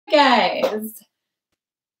guys.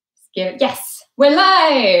 Yes, we're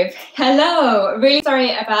live. Hello. Really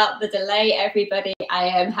sorry about the delay, everybody. I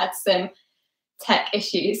had some tech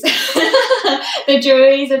issues. The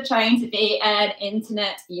joys of trying to be an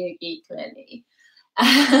internet yogi, clearly.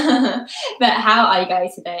 But how are you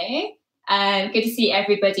guys today? Good to see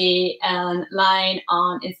everybody online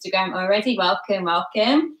on Instagram already. Welcome,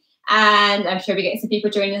 welcome. And I'm sure we're getting some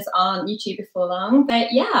people joining us on YouTube before long.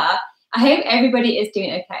 But yeah, I hope everybody is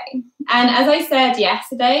doing okay. And as I said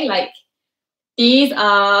yesterday, like, these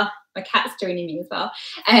are my cat's joining me as well.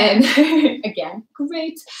 Again,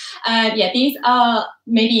 great. Yeah, these are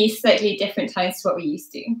maybe slightly different times to what we're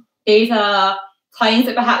used to. These are times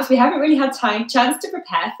that perhaps we haven't really had chance to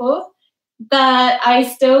prepare for, but I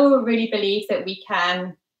still really believe that we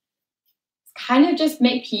can kind of just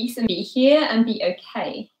make peace and be here and be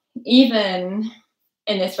okay, even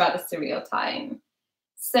in this rather surreal time.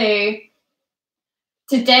 So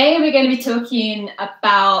today we're going to be talking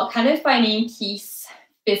about kind of finding peace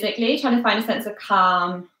physically, trying to find a sense of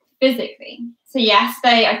calm physically. So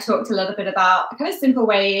yesterday I talked a little bit about kind of simple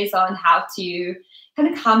ways on how to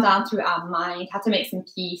kind of calm down through our mind, how to make some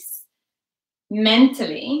peace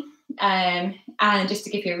mentally. And just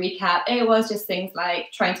to give you a recap, it was just things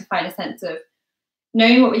like trying to find a sense of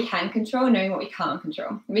knowing what we can control, knowing what we can't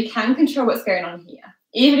control. We can control what's going on here,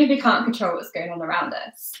 even if we can't control what's going on around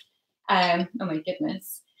us. Oh my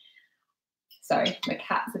goodness. Sorry, my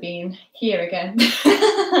cats are being here again.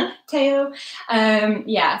 Tail.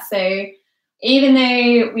 Yeah, so even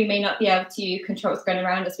though we may not be able to control what's going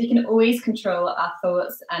around us, we can always control our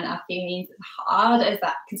thoughts and our feelings, as hard as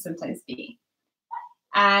that can sometimes be.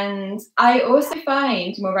 And I also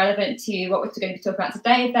find, more relevant to what we're going to be talking about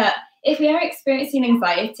today, that if we are experiencing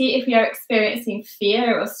anxiety, if we are experiencing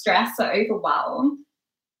fear or stress or overwhelm,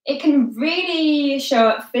 it can really show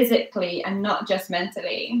up physically and not just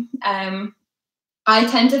mentally. I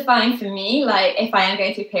tend to find, for me, like if I am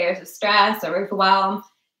going through periods of stress or overwhelm,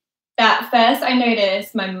 that first I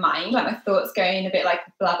notice my mind, like my thoughts going a bit like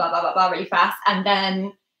blah, blah, blah, blah, blah, really fast. And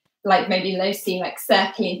then like maybe noticing like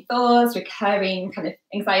circling thoughts, recurring kind of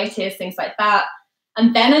anxieties, things like that.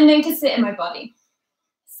 And then I notice it in my body.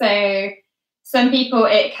 So some people,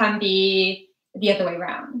 it can be the other way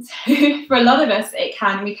around. For a lot of us,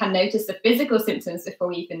 we can notice the physical symptoms before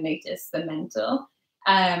we even notice the mental.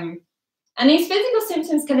 And these physical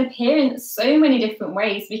symptoms can appear in so many different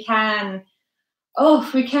ways. We can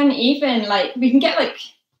get like,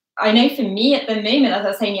 I know for me at the moment, as I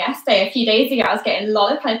was saying yesterday, a few days ago, I was getting a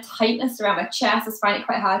lot of kind of tightness around my chest. I was finding it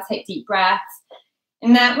quite hard to take deep breaths.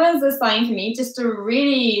 And that was a sign for me just to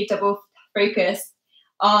really double focus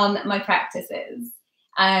on my practices.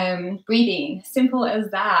 Breathing, simple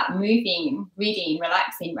as that, moving, reading,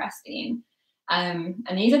 relaxing, resting. And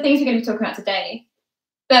these are things we're going to be talking about today.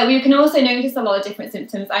 But we can also notice a lot of different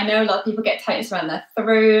symptoms. I know a lot of people get tightness around their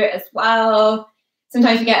throat as well.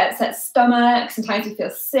 Sometimes we get upset stomach, sometimes we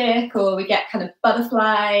feel sick, or we get kind of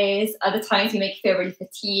butterflies. Other times we may feel really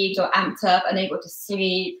fatigued or amped up, unable to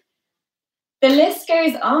sleep. The list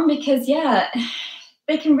goes on because, yeah,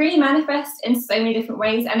 they can really manifest in so many different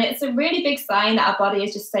ways. And it's a really big sign that our body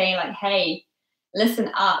is just saying like, hey, listen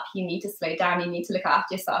up, you need to slow down, you need to look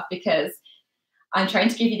after yourself, because I'm trying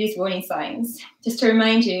to give you these warning signs just to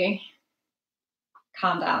remind you,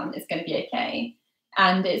 calm down, it's going to be okay.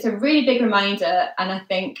 And it's a really big reminder, and I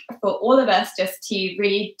think for all of us, just to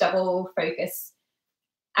really double focus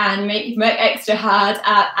and work extra hard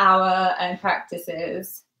at our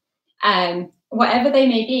practices, whatever they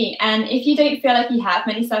may be. And if you don't feel like you have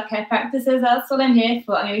many self-care practices, that's what I'm here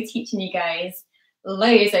for. I'm going to be teaching you guys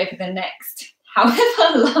loads over the next however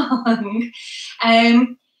long.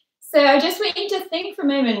 So I just want you to think for a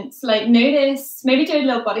moment, like notice, maybe do a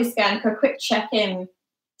little body scan for a quick check-in,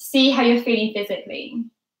 see how you're feeling physically.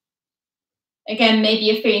 Again, maybe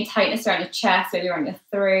you're feeling tightness around your chest, maybe around your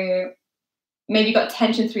throat. Maybe you've got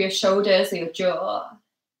tension through your shoulders or your jaw.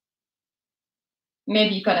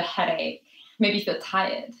 Maybe you've got a headache. Maybe you feel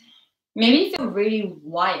tired. Maybe you feel really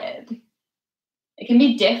wired. It can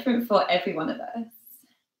be different for every one of us.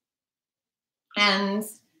 And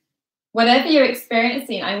whatever you're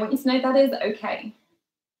experiencing, I want you to know that is okay.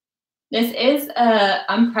 This is an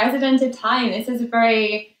unprecedented time. This is a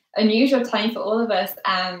very unusual time for all of us.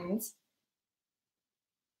 And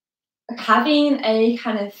having a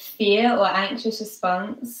kind of fear or anxious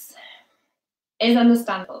response is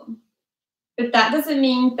understandable. But that doesn't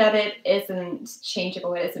mean that it isn't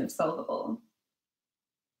changeable, it isn't solvable.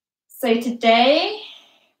 So today,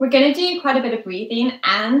 we're going to do quite a bit of breathing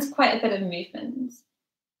and quite a bit of movement.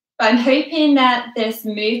 But I'm hoping that this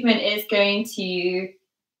movement is going to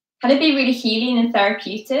kind of be really healing and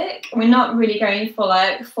therapeutic. We're not really going for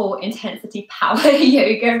like full intensity power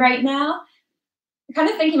yoga right now. We're kind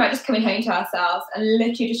of thinking about just coming home to ourselves and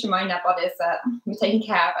literally just remind our bodies that we're taking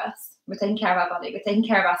care of us, we're taking care of our body, we're taking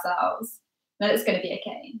care of ourselves, that it's going to be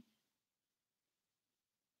okay.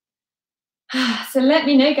 So let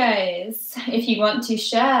me know, guys, if you want to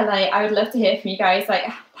share. Like, I would love to hear from you guys. Like,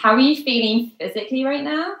 how are you feeling physically right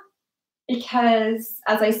now? Because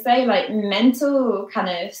as I say, like mental kind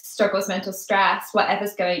of struggles, mental stress,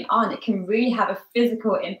 whatever's going on, it can really have a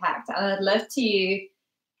physical impact. And I'd love to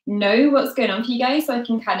know what's going on for you guys so I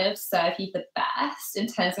can kind of serve you the best in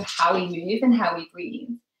terms of how we move and how we breathe.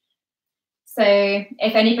 So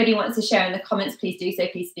if anybody wants to share in the comments, please do so.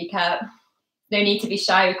 Please speak up. No need to be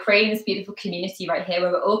shy. We're creating this beautiful community right here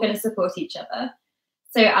where we're all going to support each other.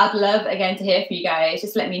 So I'd love, again, to hear from you guys.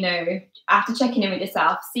 Just let me know after checking in with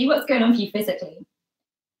yourself. See what's going on for you physically.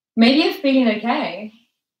 Maybe you're feeling okay.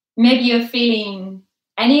 Maybe you're feeling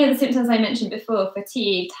any of the symptoms I mentioned before: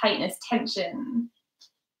 fatigue, tightness, tension,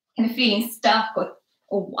 kind of feeling stuck or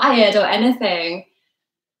wired or anything.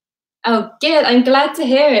 Oh, good. I'm glad to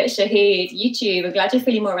hear it, Shahid. YouTube, I'm glad you're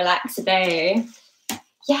feeling more relaxed today.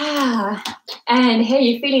 Yeah. And here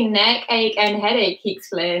you're feeling neck ache and headache, Keeks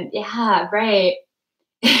Flint. Yeah, right.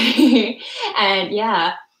 And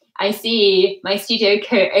yeah, I see my studio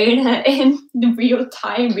co-owner in the real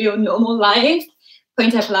time, real normal life.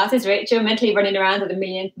 Pointer Pilates, Rachel, mentally running around at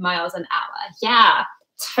 1,000,000 miles an hour. Yeah,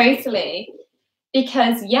 totally.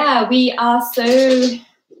 Because yeah, we are so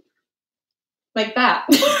like that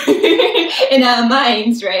in our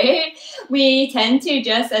minds, right? We tend to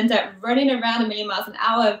just end up running around 1,000,000 miles an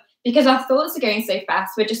hour because our thoughts are going so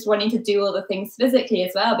fast. We're just wanting to do all the things physically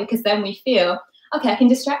as well, because then we feel, okay, I can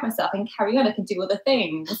distract myself and carry on. I can do all the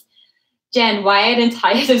things. Jen, wired and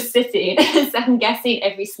tired of sitting, second guessing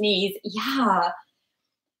every sneeze. Yeah.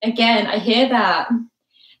 Again, I hear that.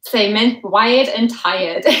 So wired and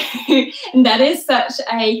tired. And that is such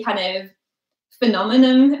a kind of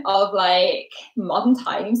phenomenon of like modern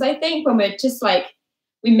times, I think, when we're just like,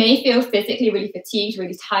 we may feel physically really fatigued,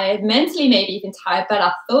 really tired, mentally maybe even tired, but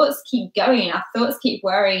our thoughts keep going, our thoughts keep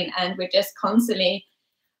worrying, and we're just constantly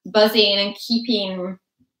buzzing and keeping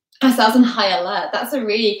ourselves on high alert. That's a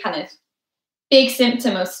really kind of big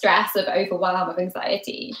symptom of stress, of overwhelm, of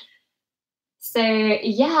anxiety. So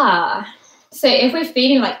yeah. So if we're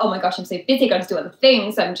feeling like, oh my gosh, I'm so busy, got to do other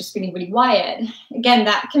things, I'm just feeling really wired, again,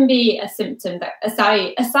 that can be a symptom, that a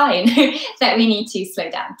sign that we need to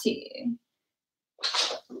slow down too.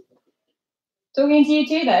 Talking to you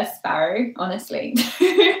too there, Sparrow, honestly.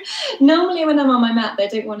 Normally when I'm on my mat, they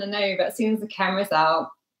don't want to know, but as soon as the camera's out,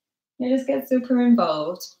 they just get super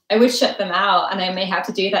involved. I would shut them out, and I may have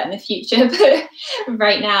to do that in the future, but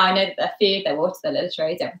right now I know that their food, their water, their litter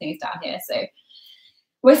trays, everything is down here, so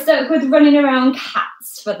we're stuck with running around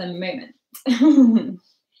cats for the moment.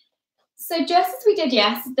 So just as we did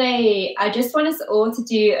yesterday, I just want us all to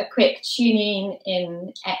do a quick tuning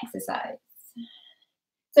in exercise.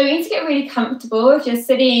 So we need to get really comfortable. If you're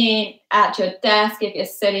sitting at your desk, if you're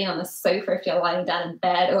sitting on the sofa, if you're lying down in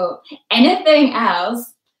bed or anything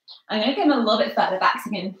else, I'm going to come a little bit further back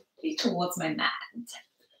so I can be towards my mat.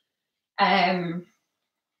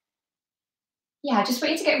 Yeah, just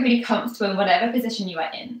want you to get really comfortable in whatever position you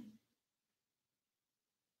are in.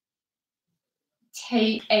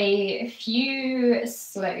 Take a few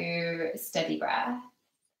slow, steady breaths.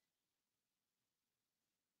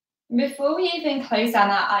 Before we even close down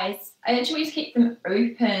our eyes, I actually want you to keep them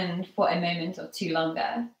open for a moment or two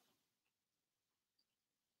longer.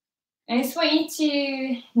 I just want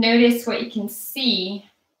you to notice what you can see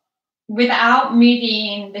without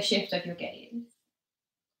moving the shift of your gaze.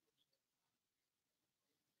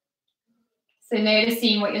 So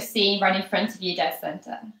noticing what you're seeing right in front of you, dead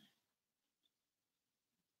center.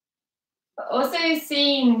 But also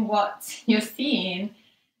seeing what you're seeing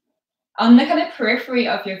on the kind of periphery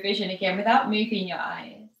of your vision, again, without moving your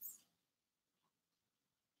eyes.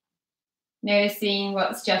 Noticing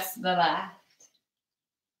what's just to the left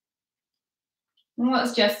and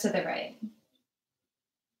what's just to the right.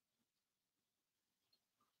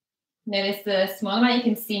 Notice the small amount you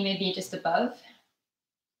can see maybe just above,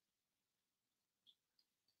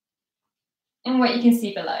 and what you can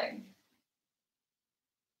see below.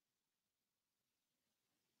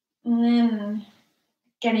 And then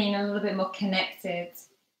getting a little bit more connected,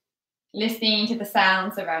 listening to the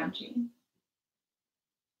sounds around you.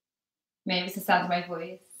 Maybe it's the sound of my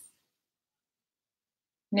voice.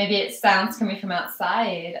 Maybe it's sounds coming from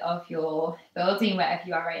outside of your building, wherever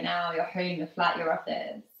you are right now, your home, your flat, your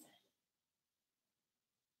office.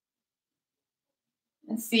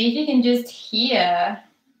 And see if you can just hear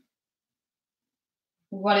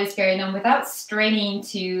what is going on without straining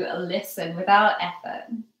to listen, without effort.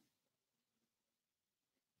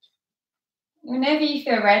 Whenever you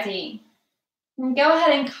feel ready, go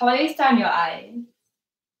ahead and close down your eyes.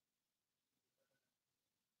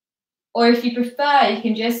 Or if you prefer, you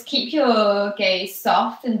can just keep your gaze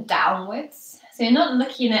soft and downwards. So you're not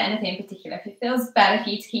looking at anything in particular. If it feels better for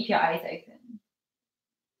you to keep your eyes open.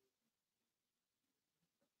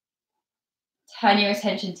 Turn your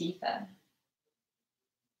attention deeper.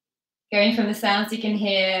 Going from the sounds you can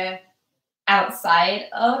hear outside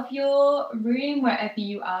of your room, wherever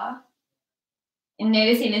you are. And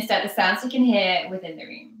noticing instead the sounds you can hear within the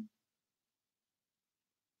room.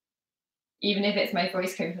 Even if it's my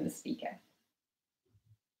voice coming from the speaker.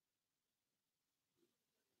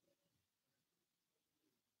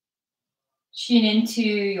 Tune into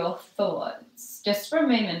your thoughts just for a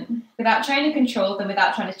moment without trying to control them,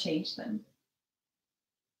 without trying to change them.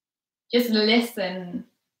 Just listen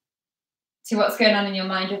to what's going on in your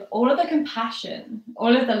mind with all of the compassion,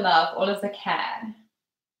 all of the love, all of the care.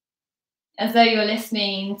 As though you're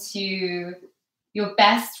listening to your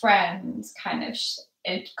best friend kind of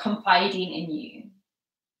confiding in you.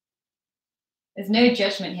 There's no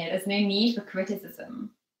judgment here. There's no need for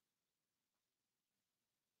criticism.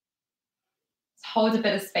 Just hold a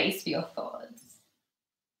bit of space for your thoughts.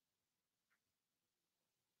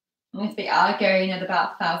 And if they are going at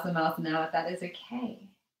about 1,000 miles an hour, that is okay.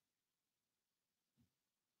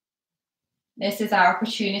 This is our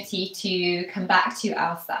opportunity to come back to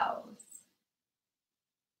ourselves.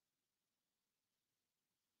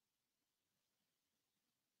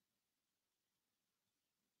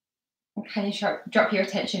 And can you drop your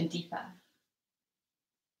attention deeper?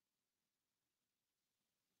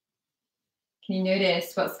 Can you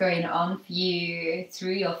notice what's going on for you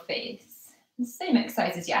through your face? The same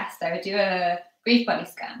exercise as yesterday. I would do a brief body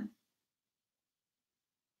scan.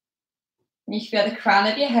 And you feel the crown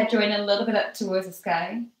of your head drawing a little bit up towards the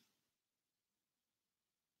sky.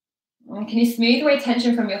 And can you smooth away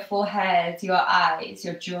tension from your forehead, your eyes,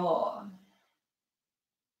 your jaw?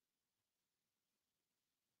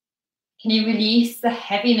 Can you release the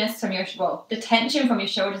heaviness from the tension from your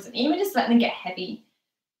shoulders, and even just let them get heavy?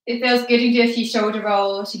 If it feels good, you do a few shoulder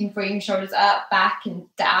rolls. You can bring your shoulders up, back,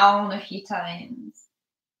 and down a few times.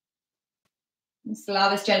 Just allow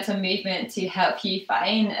this gentle movement to help you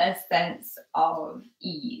find a sense of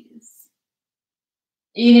ease.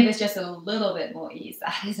 Even if it's just a little bit more ease,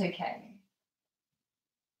 that is okay.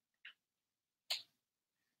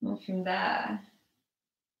 And from there,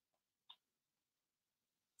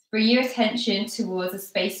 bring your attention towards the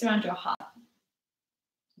space around your heart,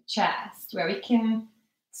 chest, where we can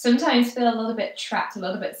sometimes feel a little bit trapped, a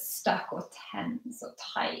little bit stuck or tense or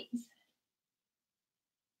tight.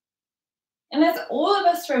 And as all of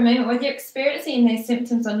us for a moment, whether you're experiencing those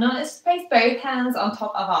symptoms or not, let's place both hands on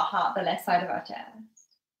top of our heart, the left side of our chest.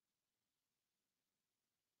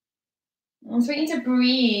 And so we need to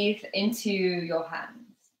breathe into your hands.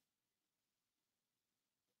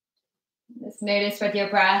 Just notice whether your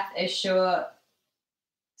breath is short,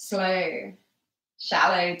 slow,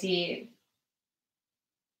 shallow, deep.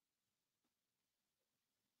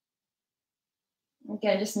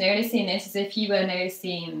 Again, just noticing this as if you were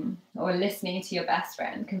noticing or listening to your best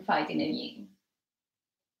friend confiding in you.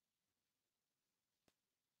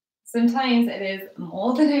 Sometimes it is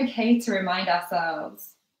more than okay to remind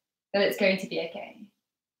ourselves that it's going to be okay.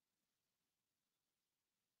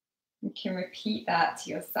 You can repeat that to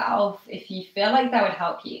yourself if you feel like that would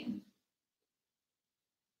help you.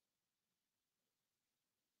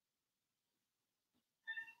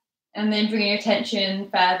 And then bring your attention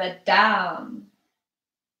further down.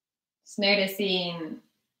 Just noticing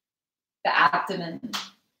the abdomen,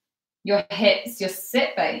 your hips, your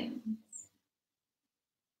sit bones.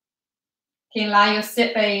 You can allow your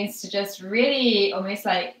sit bones to just really almost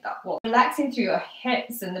like relaxing through your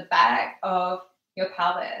hips and the back of your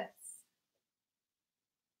pelvis.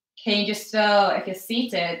 Can you just feel, if you're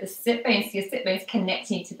seated, your sit bones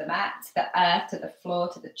connecting to the mat, to the earth, to the floor,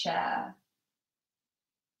 to the chair.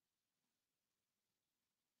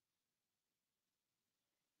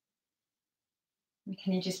 And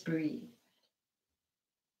can you just breathe?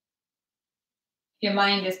 If your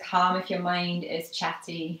mind is calm, if your mind is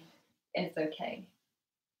chatty, it's okay.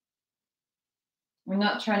 We're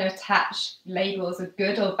not trying to attach labels of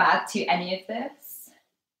good or bad to any of this.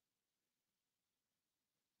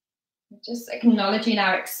 We're just acknowledging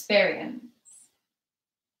our experience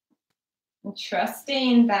and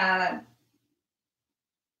trusting that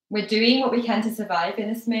we're doing what we can to survive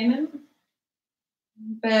in this moment.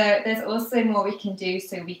 But there's also more we can do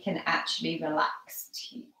so we can actually relax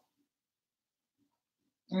too.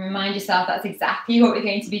 And remind yourself that's exactly what we're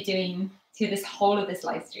going to be doing through this whole of this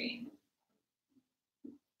live stream.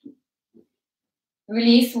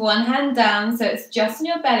 Release one hand down so it's just in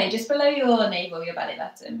your belly, just below your navel, your belly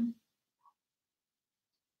button.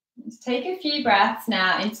 Just take a few breaths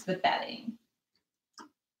now into the belly.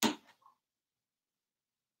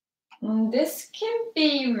 And this can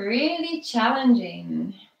be really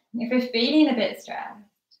challenging if we're feeling a bit stressed.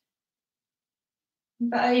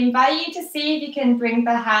 But I invite you to see if you can bring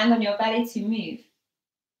the hand on your belly to move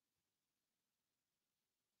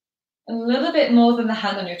a little bit more than the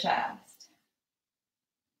hand on your chest.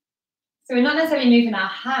 So we're not necessarily moving our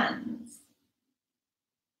hands,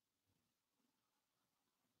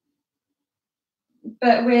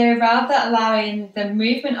 but we're rather allowing the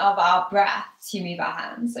movement of our breath to move our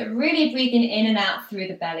hands. So really breathing in and out through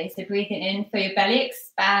the belly. So breathing in, feel your belly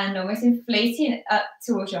expand, almost inflating it up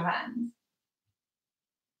towards your hands.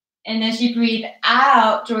 And as you breathe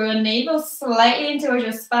out, draw your navel slightly in towards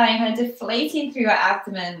your spine, kind of deflating through your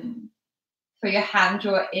abdomen. Feel your hand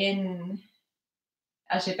draw in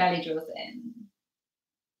as your belly draws in.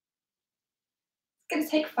 It's going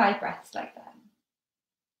to take 5 breaths like that.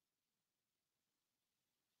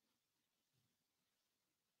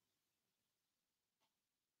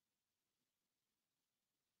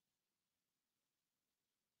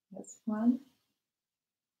 That's 1.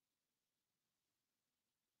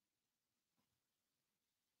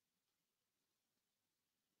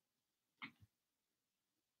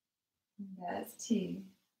 That's 2.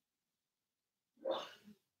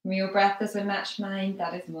 When your breath doesn't match mine,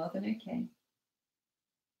 that is more than okay.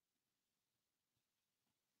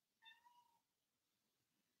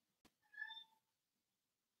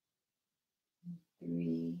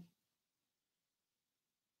 3.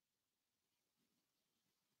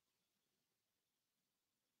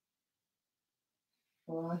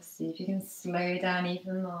 4. See if you can slow down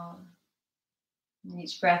even more.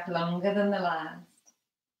 Each breath longer than the last.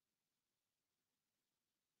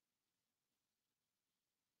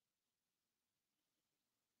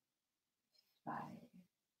 5.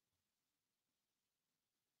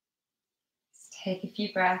 Just take a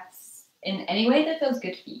few breaths in any way that feels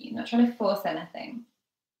good for you, not trying to force anything.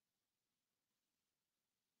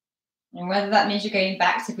 And whether that means you're going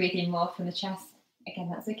back to breathing more from the chest,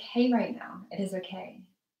 again, that's okay right now. It is okay.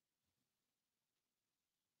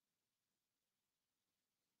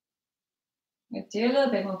 We'll do a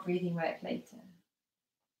little bit more breathing work later.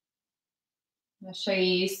 I'll show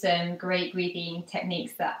you some great breathing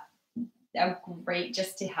techniques that are great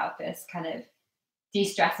just to help us kind of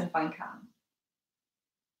de-stress and find calm.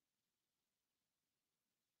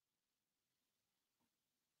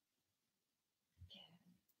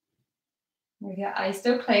 With your eyes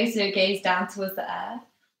still closed, your gaze down towards the earth.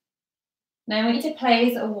 Now I want you to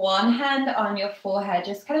place one hand on your forehead,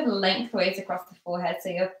 just kind of lengthways across the forehead. So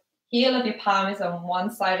your heel of your palm is on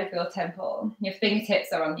one side of your temple. Your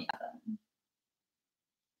fingertips are on the other.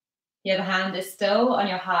 The other hand is still on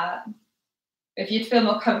your heart. If you'd feel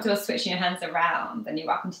more comfortable switching your hands around, then you're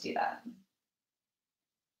welcome to do that.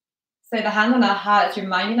 So the hand on our heart is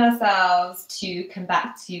reminding ourselves to come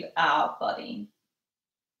back to our body.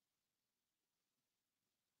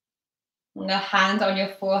 And the hand on your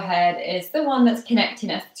forehead is the one that's connecting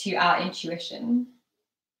us to our intuition,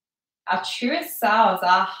 our truest selves,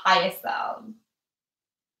 our highest selves.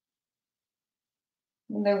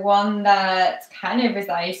 The one that kind of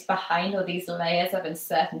resides behind all these layers of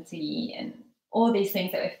uncertainty and all these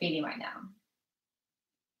things that we're feeling right now.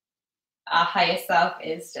 Our highest self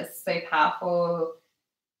is just so powerful.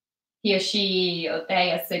 He or she or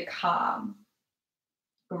they are so calm,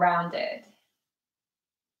 grounded.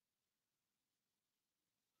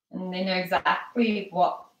 And they know exactly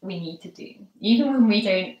what we need to do. Even when we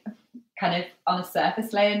don't kind of on a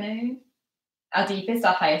surface layer know, our deepest,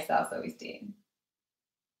 our highest selves always do.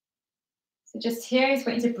 So just here, I just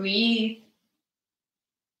want you to breathe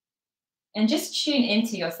and just tune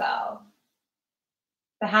into yourself.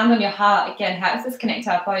 The hand on your heart, again, helps us connect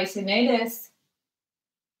to our body. So notice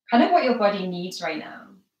kind of what your body needs right now.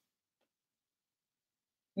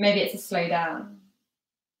 Maybe it's to slow down.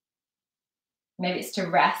 Maybe it's to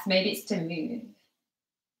rest. Maybe it's to move.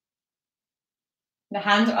 The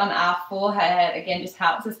hand on our forehead, again, just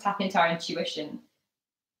helps us tap into our intuition.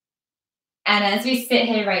 And as we sit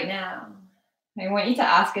here right now, I want you to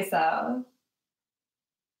ask yourself,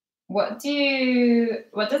 what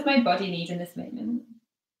does my body need in this moment?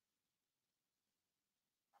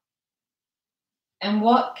 And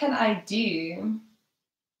what can I do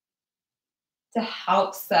to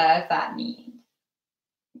help serve that need?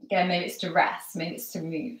 Again, maybe it's to rest, maybe it's to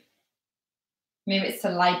move. Maybe it's to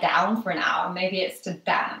lie down for an hour. Maybe it's to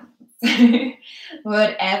dance.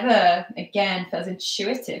 Whatever, again, feels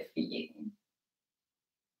intuitive for you.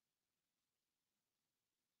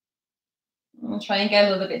 And try and go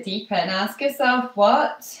a little bit deeper and ask yourself,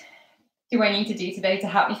 what do I need to do today to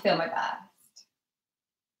help me feel my best?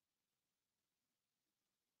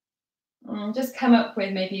 Just come up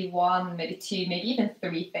with maybe one, maybe two, maybe even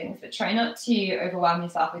three things, but try not to overwhelm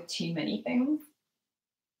yourself with too many things.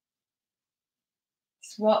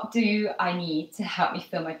 So what do I need to help me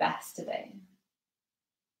feel my best today?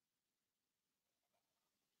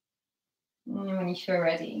 And when you feel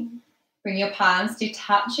ready, bring your palms to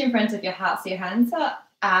touch in front of your heart. So your hands are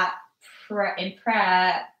in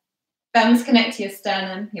prayer. Thumbs connect to your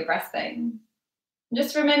sternum, your breastbone.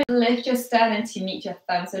 Just remember to lift your sternum to meet your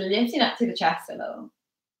thumb. So lifting up to the chest a little.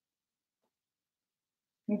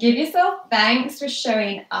 And give yourself thanks for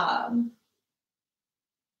showing up.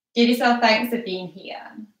 Give yourself thanks for being here.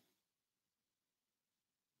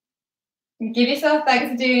 And give yourself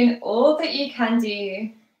thanks for doing all that you can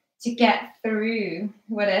do to get through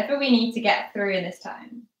whatever we need to get through in this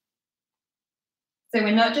time. So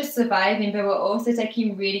we're not just surviving, but we're also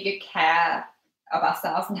taking really good care of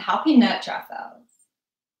ourselves and helping nurture ourselves.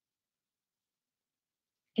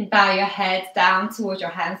 You can bow your head down towards your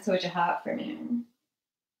hands, towards your heart for a minute.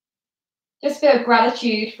 Just feel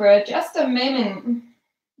gratitude for just a moment,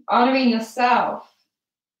 honoring yourself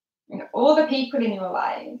and all the people in your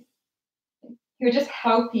life who are just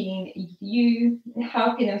helping you,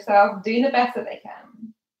 helping themselves, doing the best that they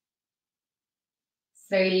can.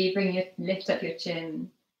 Slowly lift up your chin.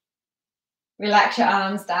 Relax your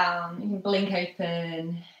arms down. You can blink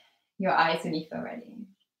open your eyes when you feel ready.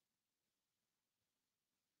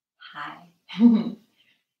 Hi.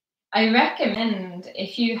 I recommend,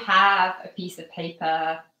 if you have a piece of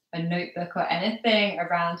paper, a notebook or anything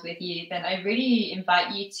around with you, then I really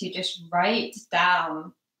invite you to just write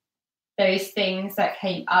down those things that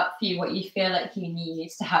came up for you, what you feel like you need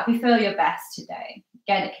to help you feel your best today.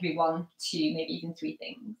 Again, it could be 1, 2, maybe even 3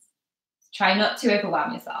 things. Try not to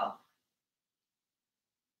overwhelm yourself.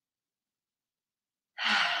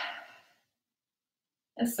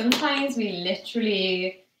 And sometimes we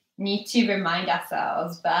literally need to remind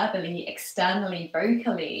ourselves verbally, externally,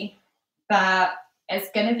 vocally, that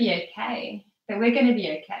it's going to be okay, that we're going to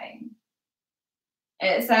be okay.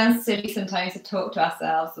 It sounds silly sometimes to talk to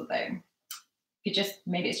ourselves, although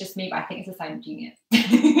maybe it's just me, but I think it's a sign of genius.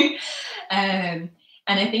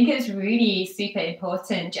 And I think it's really super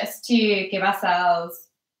important just to give ourselves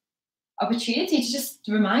opportunity to just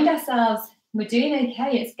remind ourselves we're doing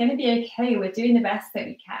okay, it's going to be okay, we're doing the best that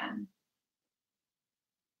we can.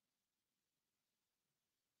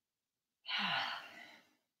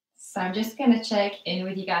 So I'm just going to check in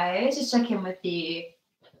with you guys, just check in with the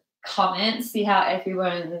comments, see how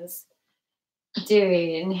everyone's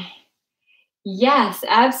doing. Yes,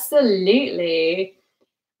 absolutely.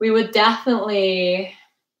 We would definitely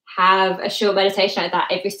have a short meditation like that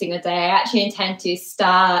every single day. I actually intend to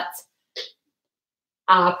start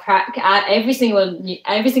our every single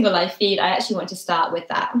live feed. I actually want to start with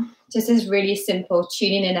that. Just as really simple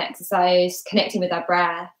tuning in exercise, connecting with our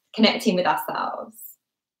breath, connecting with ourselves.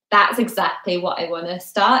 That's exactly what I want to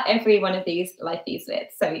start every one of these live feeds with.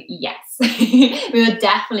 So yes, we will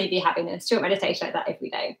definitely be having a short meditation like that every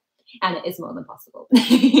day. And it is more than possible.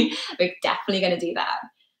 We're definitely going to do that.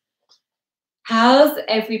 How's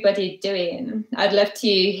everybody doing? I'd love to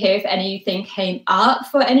hear if anything came up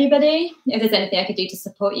for anybody, if there's anything I could do to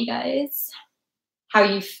support you guys. How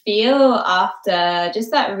you feel after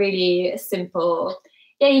just that really simple,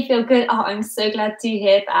 yeah, you feel good. Oh, I'm so glad to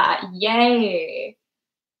hear that. Yay.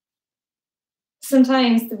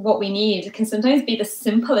 Sometimes what we need can sometimes be the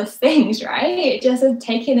simplest things, right? Just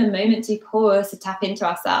taking a moment to pause, to tap into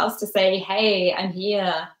ourselves, to say, hey, I'm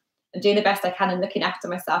here. I'm doing the best I can and looking after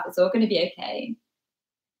myself. It's all going to be okay.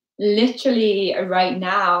 Literally right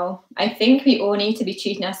now, I think we all need to be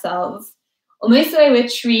treating ourselves almost the way we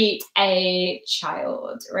treat a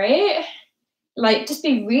child, right? Like just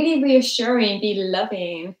be really reassuring, be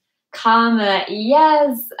loving. Karma,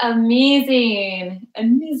 yes, amazing,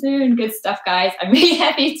 good stuff, guys. I'm really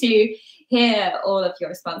happy to hear all of your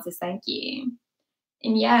responses. Thank you.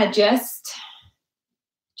 And yeah, just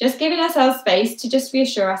giving ourselves space to just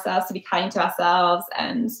reassure ourselves, to be kind to ourselves,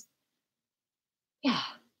 and yeah,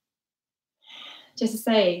 just to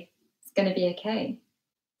say it's going to be okay.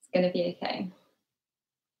 It's going to be okay.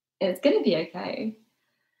 It's going to be okay.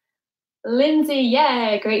 Lindsay,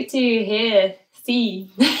 yeah, great to see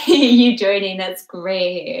you joining. That's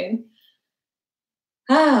great.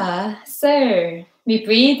 So we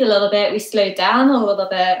breathed a little bit, we slowed down a little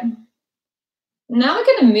bit. Now we're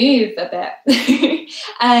going to move a bit.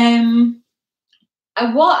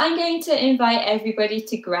 What I'm going to invite everybody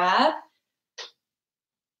to grab.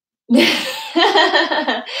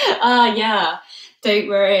 Yeah, don't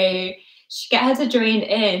worry. Get her to join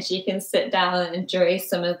in. She can sit down and enjoy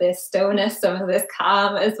some of this stillness, some of this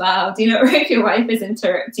calm as well. Do not worry if your wife is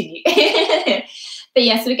interrupting you. But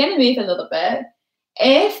yes, we're going to move a little bit,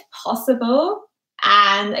 if possible.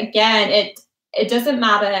 And again, it doesn't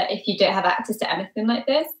matter if you don't have access to anything like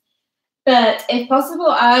this. But if possible,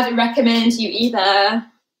 I'd recommend you either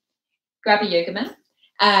grab a yoga mat,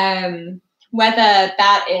 whether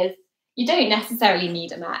that is, you don't necessarily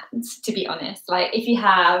need a mat, to be honest. Like if you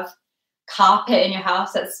have carpet in your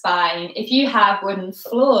house, that's fine. If you have wooden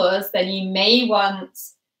floors, then you may want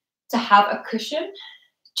to have a cushion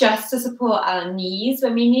just to support our knees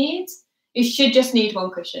when we need. You should just need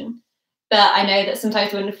one cushion. But I know that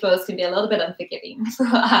sometimes wooden floors can be a little bit unforgiving for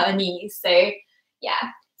our knees. So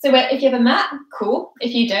yeah. So if you have a mat, cool.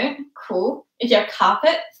 If you don't, cool. If you have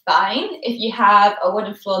carpet, fine. If you have a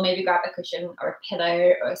wooden floor, maybe grab a cushion or a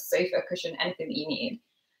pillow or a sofa cushion, anything that you need.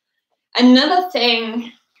 Another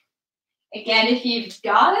thing, again, if you've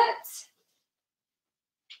got it,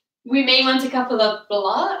 we may want a couple of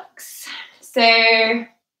blocks. So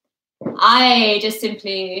I just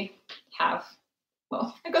simply have,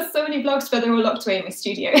 well, I've got so many blocks, but they're all locked away in my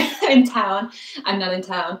studio in town. I'm not in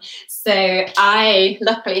town. So I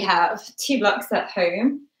luckily have 2 blocks at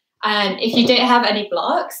home. And if you don't have any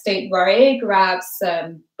blocks, don't worry, grab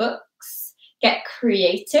some books, get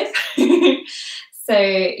creative. So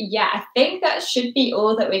yeah, I think that should be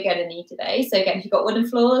all that we're going to need today. So again, if you've got wooden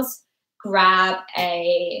floors, grab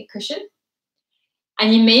a cushion.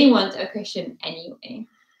 And you may want a cushion anyway,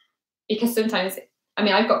 because sometimes, I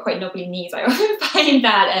mean, I've got quite knobbly knees. I often find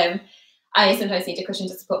that I sometimes need a cushion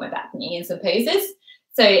to support my back knee in some poses.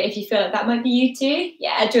 So if you feel like that might be you too,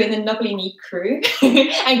 yeah, join the knobbly knee crew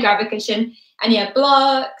and grab a cushion. And yeah,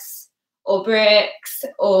 blocks or bricks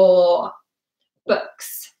or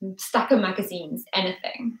books, stack of magazines,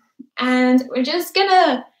 anything. And we're just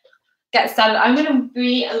gonna get started. I'm gonna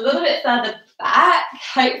be a little bit further back.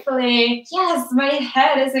 Hopefully, yes, my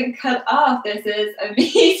head isn't cut off. This is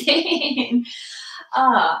amazing.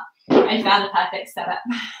 I found the perfect setup.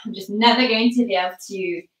 I'm just never going to be able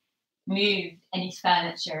to move any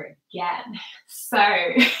furniture again. So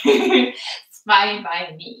it's fine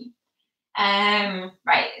by me.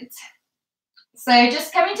 Right. So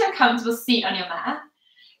just coming to a comfortable seat on your mat.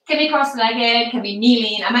 Can be cross-legged, can be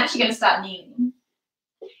kneeling. I'm actually going to start kneeling.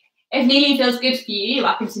 If kneeling feels good for you, you're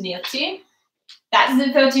welcome to kneel too. That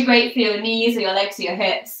doesn't feel too great for your knees or your legs or your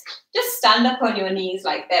hips, just stand up on your knees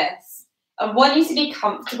like this. I want you to be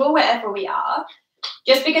comfortable wherever we are,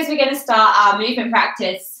 just because we're going to start our movement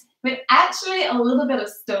practice with actually a little bit of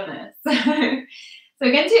stillness. So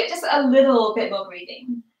we're going to do just a little bit more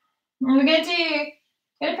breathing. And we're going to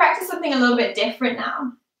practice something a little bit different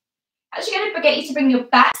now. Actually going to get you to bring your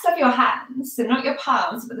backs of your hands, so not your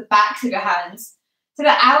palms, but the backs of your hands, to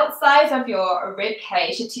the outsides of your rib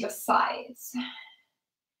cage to your sides.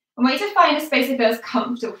 I want you to find a space that feels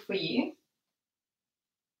comfortable for you.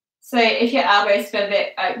 So if your elbows feel a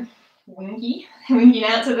bit winging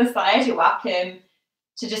out to the side, you're welcome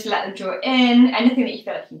to just let them draw in, anything that you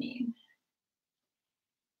feel like you need.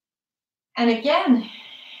 And again,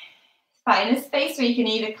 find a space where you can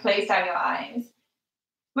either close down your eyes.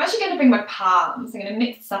 I'm actually going to bring my palms. I'm going to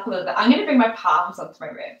mix this up a little bit. I'm going to bring my palms onto my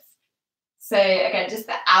ribs. So again, just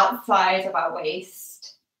the outsides of our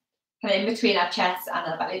waist, kind of in between our chest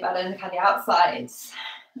and our belly button, kind of the outsides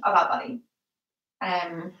of our body.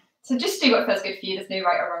 So just do what feels good for you. There's no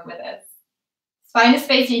right or wrong with this. Find a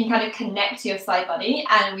space you can kind of connect to your side body,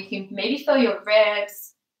 and we can maybe feel your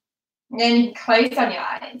ribs. And then you can close down your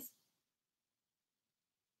eyes.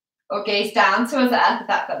 Or gaze down towards the earth if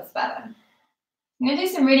that feels better. I'm going to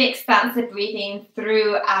do some really expansive breathing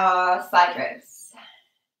through our side ribs.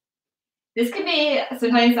 This can be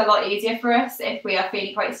sometimes a lot easier for us if we are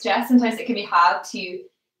feeling quite stressed. Sometimes it can be hard to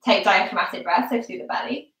take diaphragmatic breaths, so through the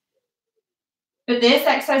belly. But this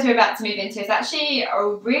exercise we're about to move into is actually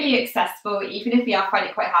really accessible, even if we are finding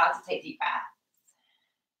it quite hard to take deep breaths.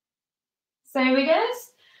 So we're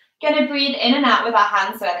going to breathe in and out with our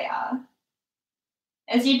hands where they are.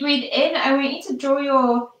 As you breathe in, I want you to draw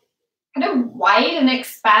your kind of wide and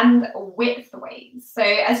expand widthways. So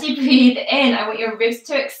as you breathe in, I want your ribs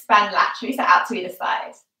to expand laterally, so out to either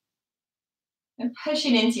side. And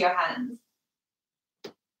pushing into your hands.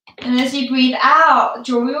 And as you breathe out,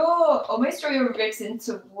 almost draw your ribs in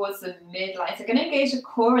towards the midline. So we're going to engage the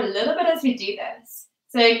core a little bit as we do this.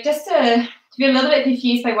 So just to be a little bit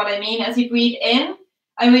confused by what I mean, as you breathe in,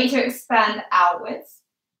 I want you to expand outwards.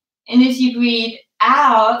 And as you breathe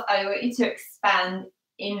out, I want you to expand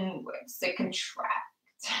inwards, so contract.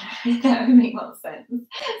 That would make more sense.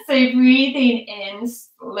 So breathing in,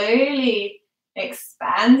 slowly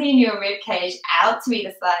expanding your rib cage out to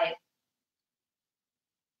either side.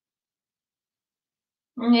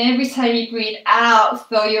 And every time you breathe out,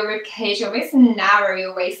 feel your rib cage almost narrow,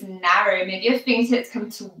 your waist narrow. Maybe your fingertips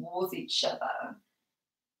come towards each other.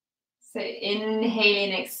 So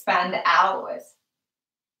inhaling, expand outwards.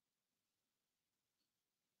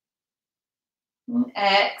 And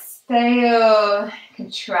exhale,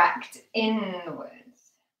 contract inwards.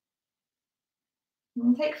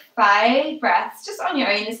 And take 5 breaths just on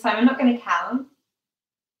your own this time. I'm not going to count.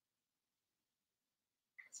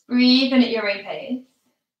 Just breathe in at your own pace,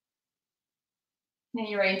 in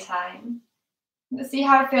your own time. Let's see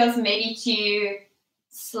how it feels maybe to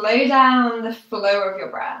slow down the flow of your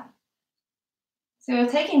breath. So we're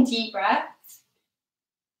taking deep breaths.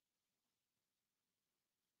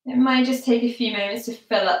 It might just take a few moments to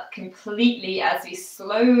fill up completely as we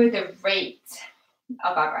slow the rate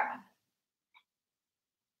of our breath.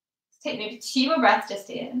 Let's take maybe 2 more breaths just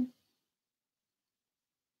here.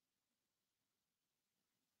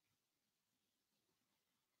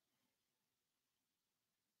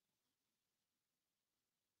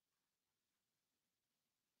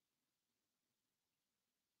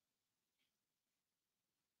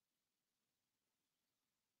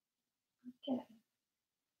 Okay.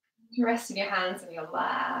 Resting your hands on your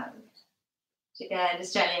lap. Again,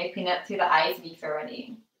 just gently opening up through the eyes if you feel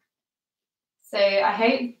ready. So I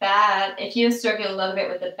hope that if you're struggling a little bit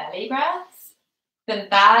with the belly breaths, then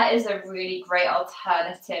that is a really great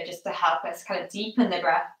alternative just to help us kind of deepen the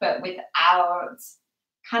breath, but without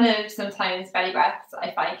kind of sometimes belly breaths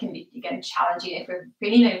I find can be, again, challenging if we're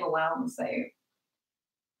feeling overwhelmed. So I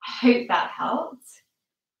hope that helps.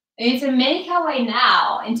 We need to make our way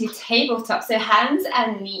now into tabletop, so hands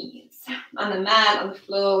and knees on the mat, on the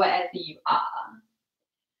floor, wherever you are.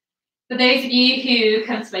 For those of you who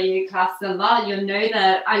come to my yoga classes a lot, you'll know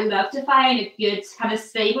that I love to find a good kind of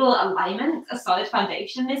stable alignment, a solid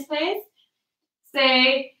foundation in this place. So,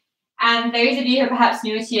 and those of you who are perhaps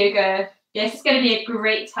newer to yoga, this is going to be a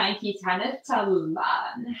great time for you to kind of to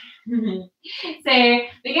learn. So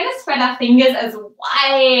we're going to spread our fingers as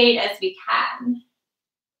wide as we can,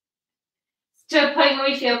 to a point where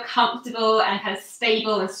we feel comfortable and kind of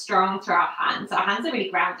stable and strong through our hands. Our hands are really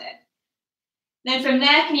grounded. Then from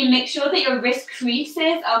there, can you make sure that your wrist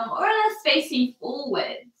creases are more or less facing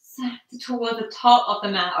forwards toward the top of the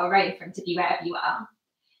mat or right in front of you, wherever you are.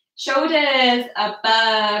 Shoulders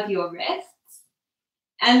above your wrists.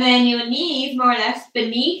 And then your knees more or less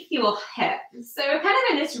beneath your hips. So we're kind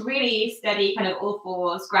of in this really steady kind of all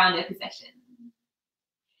fours grounded position.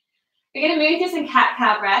 We're going to move this in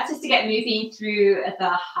cat-cow breath just to get moving through the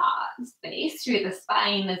heart space, through the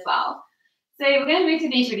spine as well. So we're going to move through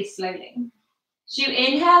these really slowly. So you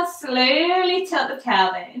inhale, slowly tilt the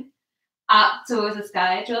tailbone up towards the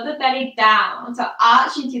sky. Draw the belly down, so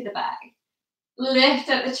arching to the back. Lift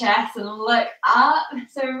up the chest and look up.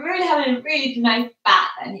 So really having a really nice back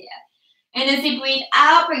bend here. And as you breathe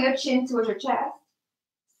out, bring your chin towards your chest.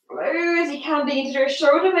 Slow as you can, begin to draw your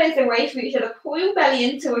shoulder blades away from each other. Pull your belly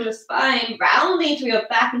in towards your spine, rounding through your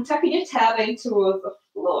back and tucking your tailbone towards the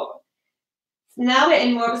floor. So now we're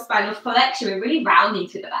in more of a spinal flexion. We're really rounding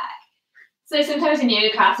to the back. So sometimes in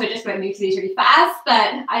yoga class, I just want to move through these really fast,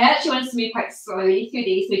 but I actually want us to move quite slowly through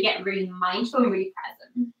these so we get really mindful and really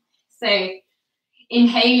present. So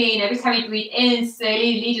inhaling, every time you breathe in,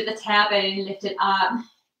 slowly lead with the tailbone, lift it up,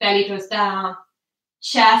 belly draws down,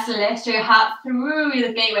 chest lifts, your heart through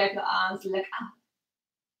the gateway of your arms, look up.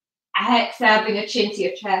 Exhale, bring your chin to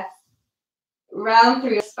your chest, round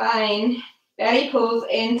through your spine, belly pulls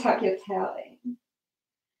in, tuck your tailbone.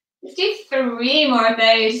 Let's do 3 more of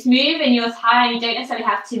those. Just move in your time. You don't necessarily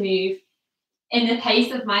have to move in the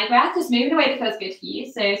pace of my breath. Just move in a way that feels good for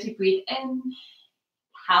you. So as we breathe in,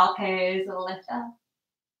 cow pose, lift up.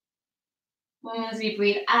 And as we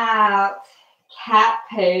breathe out, cat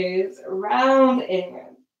pose, round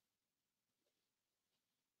inward.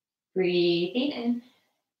 Breathing in.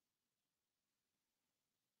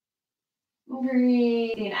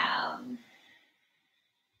 Breathing out.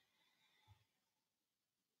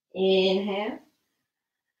 Inhale.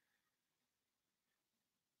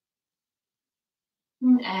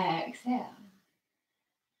 And exhale.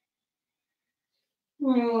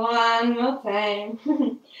 One more time.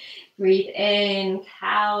 Breathe in,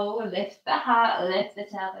 cow, lift the heart, lift the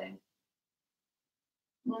tailbone.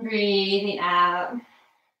 Breathing out.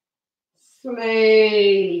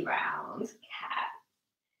 Slowly round, cat.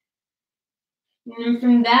 And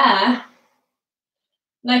from there,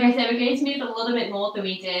 like I said, we're going to move a little bit more than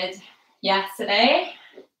we did yesterday.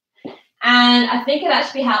 And I think it'd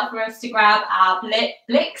actually help for us to grab our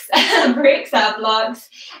bricks, our blocks,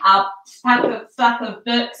 our stack of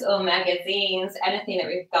books or magazines, anything that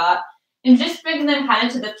we've got, and just bring them kind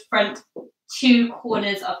of to the front two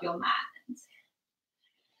corners of your mat.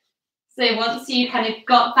 So once you kind of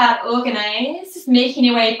got that organized, just making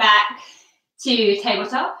your way back to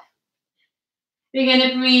tabletop. You're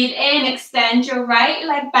going to breathe in, extend your right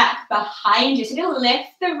leg back behind you. So you're going to lift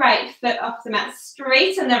the right foot off the mat,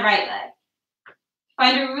 straighten the right leg.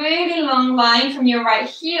 Find a really long line from your right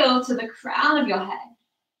heel to the crown of your head.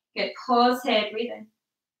 Good, pause here, breathe in.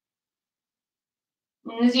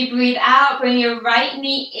 And as you breathe out, bring your right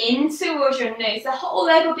knee in towards your nose. The whole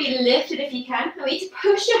leg will be lifted if you can. I want you to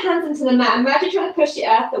push your hands into the mat. Imagine trying to push the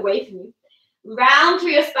earth away from you. Round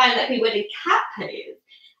through your spine like we would in cat pose.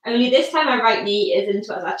 Only this time our right knee is in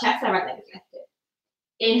towards our chest, our right leg is lifted.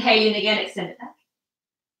 Inhaling again, extend it back.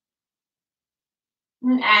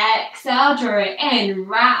 And exhale, draw it in,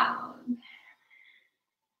 round.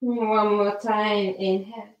 One more time,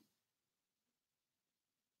 inhale.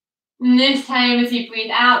 And this time as you breathe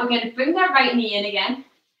out, we're going to bring that right knee in again.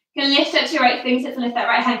 You can lift up to your right fingertips and lift that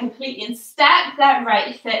right hand completely and stack that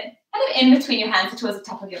right foot kind of in between your hands towards the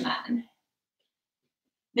top of your mat.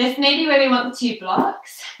 This may be where we want the two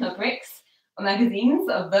blocks, or bricks, or magazines,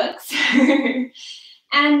 or books.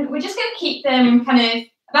 And we're just going to keep them kind of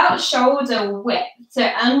about shoulder width. So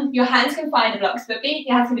your hands can find the blocks, but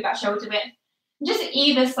your hands can be about shoulder width. Just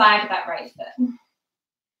either side of that right foot.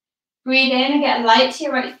 Breathe in and get light to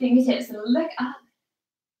your right fingertips and look up.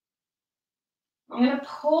 I'm going to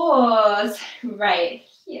pause right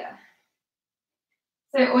here.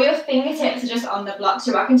 So all your fingertips are just on the blocks.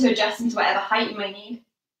 You're welcome to adjust into whatever height you might need.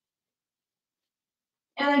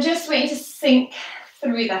 And then just waiting to sink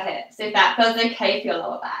through the hips, if that feels okay for your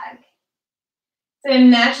lower back. So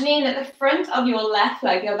imagining that the front of your left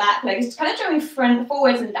leg, your back leg, is kind of drawing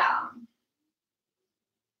forwards and down.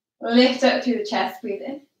 Lift up through the chest, breathe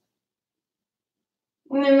in.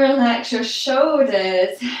 And then relax your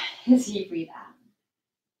shoulders as you breathe out.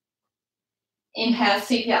 Inhale,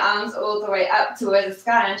 sweep your arms all the way up towards the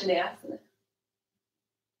sky, Anjali.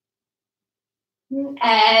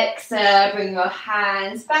 Exhale, bring your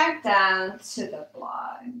hands back down to the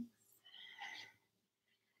block.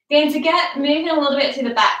 Going to get moving a little bit to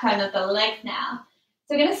the back kind of the leg now.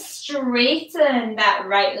 So we're going to straighten that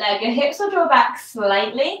right leg. Your hips will draw back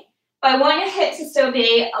slightly, but I want your hips to still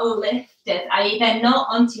be lifted, i.e. they're not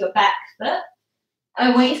onto your back foot.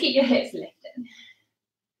 I want you to keep your hips lifted.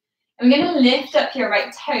 And we're going to lift up your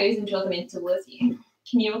right toes and draw them in towards you.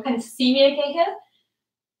 Can you all kind of see me okay here?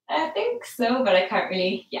 I think so, but I can't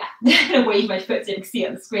really, I'm going to wave my foot so you can see it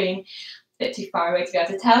on the screen. It's a bit too far away to be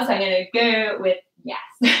able to tell, so I'm going to go with yes.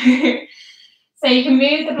 So you can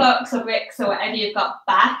move the blocks or bricks or whatever you've got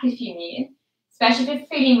back if you need, especially if you're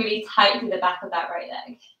feeling really tight through the back of that right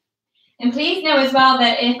leg. And please know as well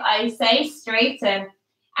that if I say straighten,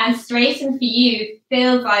 and straighten for you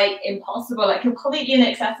feels like impossible, like completely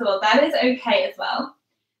inaccessible, that is okay as well.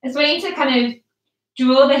 It's wanting to kind of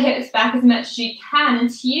draw the hips back as much as you can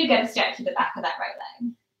until you get a stretch to the back of that right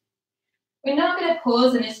leg. We're not going to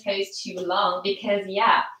pause in this pose too long because,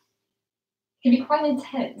 it can be quite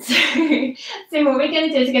intense. So what we're going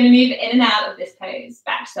to do is we're going to move in and out of this pose,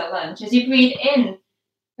 back to the lunge. As you breathe in,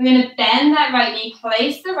 we're going to bend that right knee,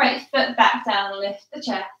 place the right foot back down, lift the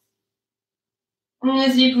chest. And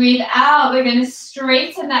as you breathe out, we're going to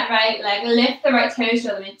straighten that right leg, lift the right toes,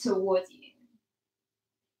 draw them in towards you.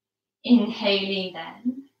 Inhaling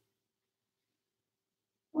then.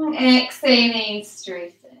 And exhaling,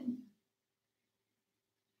 straighten.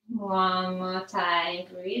 One more time,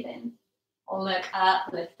 breathe in. Look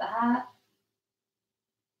up, lift the heart.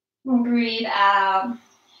 And breathe out,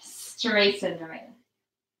 straighten the right leg.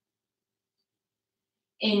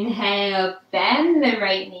 Inhale, bend the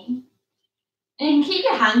right knee. And you can keep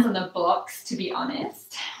your hands on the blocks, to be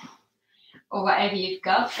honest, or whatever you've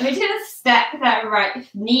got. And we're just going to step that right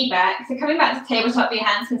knee back. So coming back to tabletop, your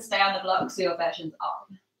hands can stay on the blocks, so your version's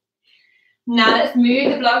on. Now let's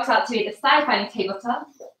move the blocks out to either side, finding tabletop.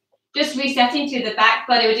 Just resetting to the back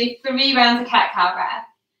body. We'll do 3 rounds of cat-cow breath.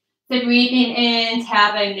 So breathing in,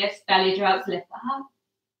 tailbone lifts, belly drops, lift the heart.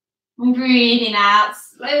 And breathing out,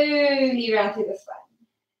 slowly round through the spine.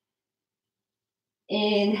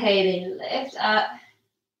 Inhaling, lift up.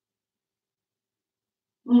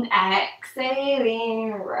 And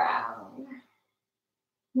exhaling, round.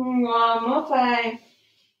 One more time.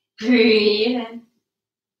 Breathe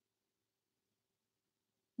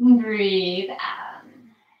in. Breathe out.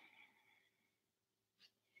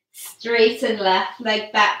 Straighten left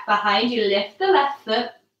leg back behind you. Lift the left foot.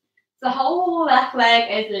 The whole left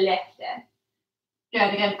leg is lifted.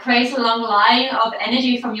 Good. Again, create a long line of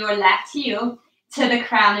energy from your left heel to the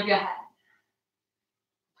crown of your head.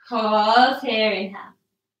 Pause here, inhale.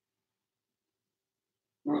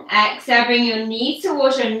 Exhale, bring your knee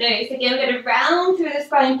towards your nose. Again, we're going to round through the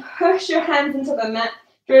spine, push your hands into the mat.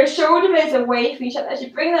 Draw your shoulder blades away from each other as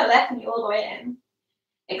you bring that left knee all the way in.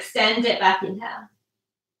 Extend it back, inhale.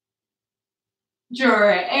 Draw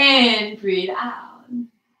it in, breathe out.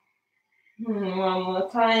 One more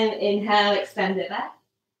time, inhale, extend it back.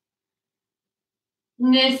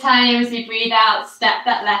 And this time, as you breathe out, step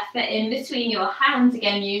that left foot in between your hands.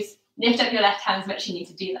 Again, lift up your left hand as much as you need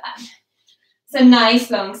to do that. It's a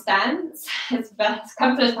nice long stance. As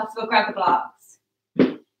comfortable as possible, grab the blocks.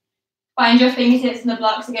 Find your fingertips in the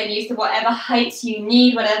blocks. Again, use to whatever height you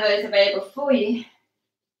need, whatever is available for you.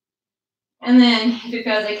 And then, if it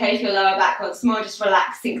feels okay to your lower back once more, just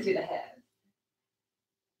relaxing through the hips.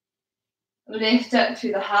 Lift up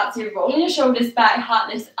through the heart, so you're rolling your shoulders back,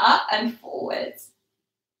 heart lifts up and forwards.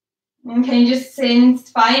 And can you just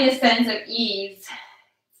find a sense of ease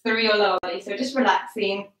through your lower body? So just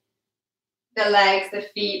relaxing the legs, the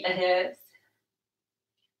feet, the hips.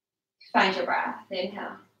 Find your breath.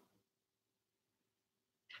 Inhale.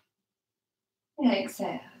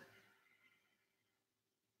 Exhale.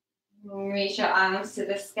 Reach your arms to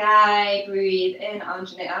the sky. Breathe in,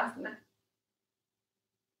 Anjaneyasana.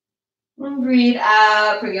 And breathe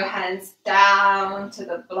out. Bring your hands down to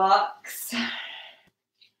the blocks.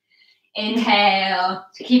 Inhale.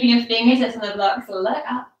 Keeping your fingertips on the blocks, look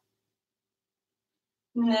up.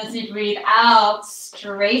 And as you breathe out,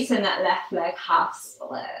 straighten that left leg, half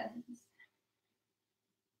split.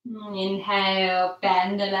 Inhale,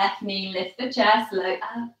 bend the left knee, lift the chest, look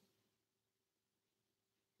up.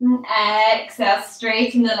 And exhale,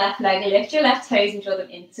 straighten the left leg, lift your left toes and draw them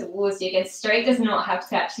in towards you. Again, straight does not have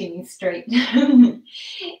to actually mean straight.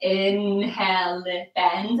 Inhale, lift,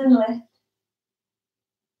 bend and lift.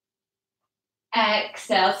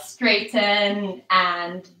 Exhale, straighten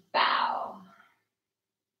and bow.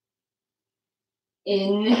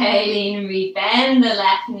 Inhaling, rebend the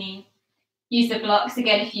left knee. Use the blocks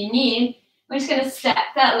again if you need. We're just going to step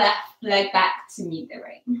that left leg back to meet the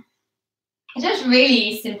ring. It's just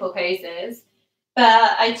really simple poses,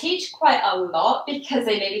 but I teach quite a lot because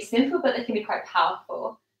they may be simple, but they can be quite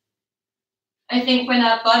powerful. I think when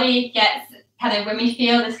our body gets when we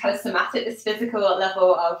feel this kind of somatic, this physical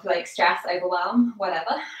level of like stress, overwhelm,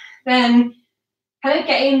 whatever, then kind of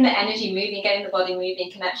getting the energy moving, getting the body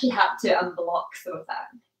moving can actually help to unblock some of that.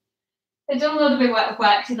 I've done a little bit of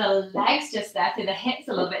work to the legs just there, through the hips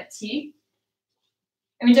a little bit too.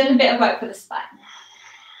 And we've done a bit of work for the spine.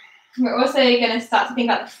 We're also going to start to think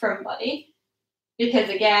about the front body because,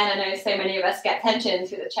 again, I know so many of us get tension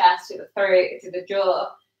through the chest, through the throat, through the jaw.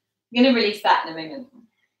 I'm going to release that in a moment.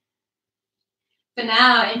 For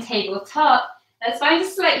now, in tabletop, let's find a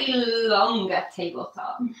slightly longer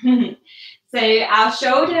tabletop. So our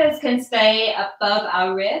shoulders can stay above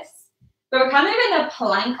our wrists, but we're kind of in a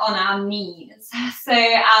plank on our knees. So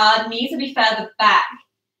our knees will be further back.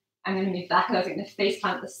 I'm going to move back and I was going to face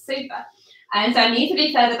plant the sofa. And so our knees will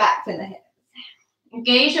be further back than the hips.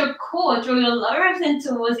 Engage your core, draw your lower ribs in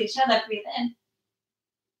towards each other, breathe in.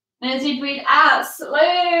 And as you breathe out, slow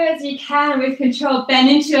as you can with control, bend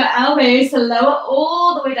into your elbows to lower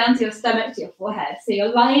all the way down to your stomach, to your forehead. So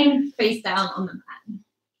you're lying face down on the mat.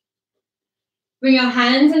 Bring your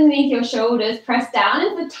hands underneath your shoulders, press down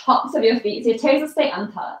into the tops of your feet so your toes will stay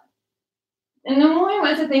untouched. And the more you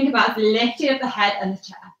want to think about is lifting up the head and the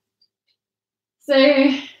chest.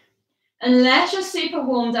 So unless you're super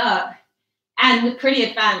warmed up and pretty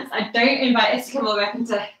advanced, I don't invite us to come all the way up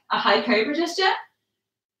into a high cobra just yet.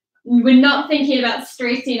 We're not thinking about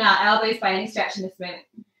straightening our elbows by any stretch in this moment.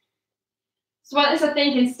 So I want us to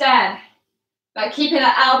think instead about keeping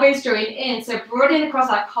our elbows joined in, so broadening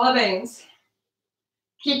across our collarbones,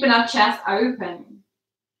 keeping our chest open.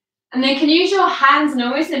 And then you can use your hands and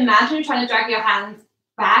almost imagine you're trying to drag your hands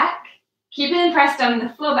back, keeping them pressed down on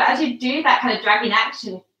the floor, but as you do that kind of dragging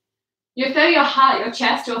action, you'll feel your heart, your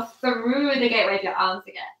chest, or through the gateway of your arms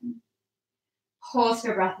again. Pause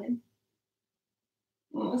for breath in.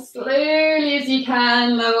 And slowly as you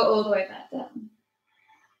can, lower all the way back down.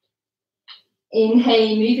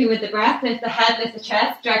 Inhale, moving with the breath, lift the head, lift the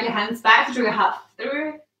chest, drag your hands back to draw your heart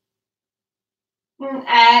through. And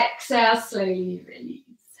exhale, slowly release.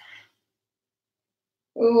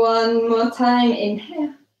 One more time,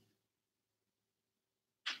 inhale.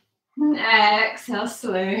 And exhale,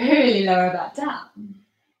 slowly lower that down.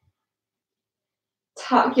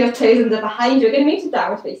 tuck your toes under behind you. We're going to move to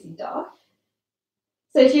downward facing dog.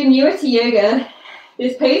 So if you're newer to yoga,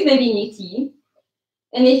 this pose may be new to you.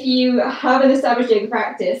 And if you have an established yoga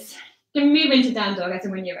practice, you can move into down dog as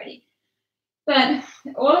and when you're ready. But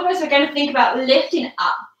all of us are going to think about lifting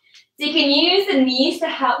up. So you can use the knees to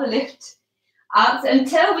help lift up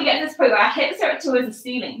until we get to this point where our hips are up towards the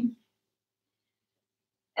ceiling.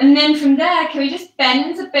 And then from there, can we just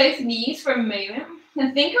bend to both knees for a moment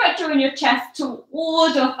and think about drawing your chest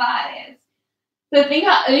towards your thighs. So think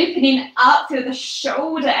about opening up through the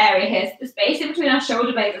shoulder area here, the space in between our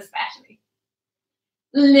shoulder blades especially.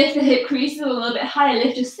 Lift the hip creases a little bit higher,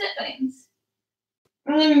 lift your sit bones.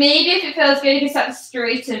 And then maybe if it feels good, you can start to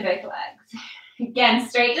straighten both legs. Again,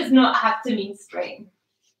 straight does not have to mean straight.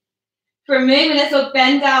 For a moment, let's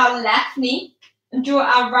bend our left knee and draw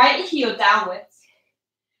our right heel downwards.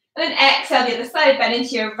 And then exhale the other side, bend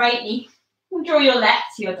into your right knee and draw your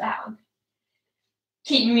left heel down.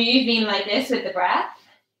 Keep moving like this with the breath.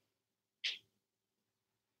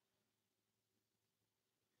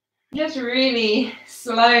 Just really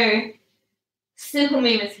slow, simple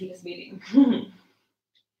movements keep us moving.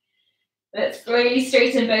 Let's slowly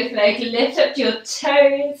straighten both legs, lift up to your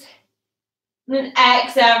toes. And then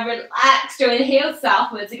exhale, relax, draw the heels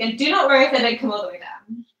southwards. Again, do not worry if they don't come all the way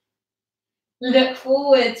down. Look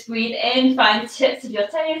forwards, breathe in, find the tips of your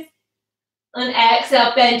toes. And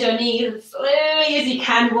exhale, bend your knees as slowly as you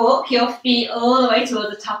can. Walk your feet all the way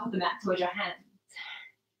towards the top of the mat, towards your hands.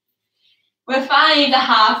 We'll find a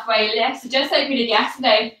halfway lift. So just like we did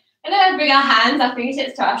yesterday, and then bring our hands, our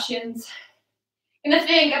fingertips to our shins. We're going to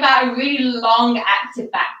think about a really long,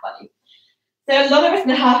 active back body. So a lot of us in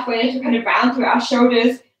the halfway lift, we're kind of round through our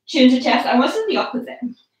shoulders, chin to chest. I want to do the opposite.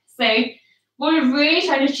 So what we're really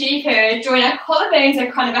trying to achieve here is drawing our collarbones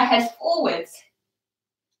and kind of our heads forwards.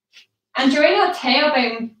 And drawing our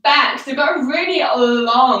tailbone back. So we've got a really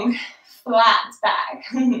long, flat back.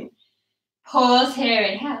 Pause here,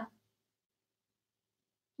 inhale.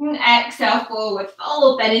 And exhale, forward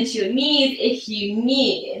fold, bend into your knees if you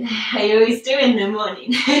need. I always do in the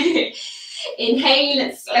morning. Inhale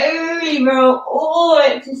and slowly roll all the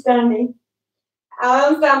way to standing.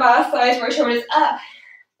 Arms down by our sides, roll shoulders up,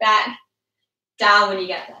 back, down when you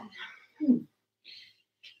get there.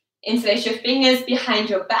 Interlace your fingers behind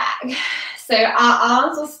your back. So our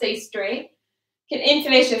arms will stay straight. You can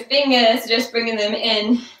interlace your fingers, just bringing them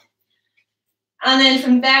in. And then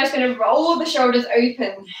from there, it's going to roll the shoulders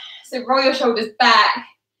open. So roll your shoulders back.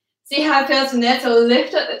 See how it feels from there to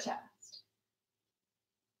lift up the chest.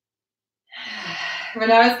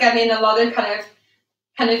 When I was getting a lot of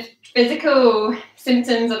kind of physical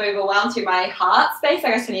symptoms of overwhelm through my heart space,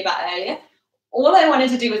 like I was telling you about earlier, all I wanted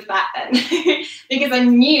to do was back then because I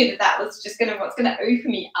knew that was just what's going to open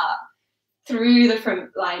me up through the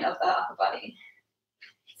front line of the upper body.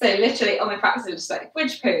 So literally all my practice was just like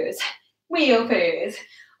bridge pose, wheel pose,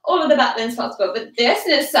 all of the back bends possible, but this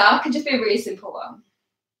in itself can just be a really simple one.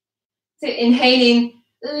 So inhaling,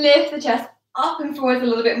 lift the chest up and forward a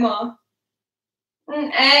little bit more.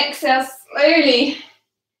 And exhale, slowly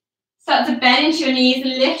start to bend into your knees,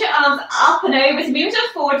 lift your arms up and over to move into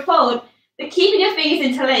a forward fold, but keeping your fingers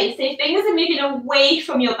interlaced. So your fingers are moving away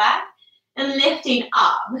from your back and lifting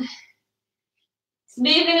up. So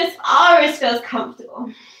moving as far as feels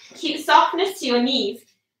comfortable. Keep softness to your knees.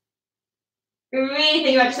 Really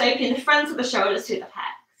think about just opening the fronts of the shoulders to the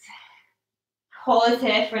pecs. Pause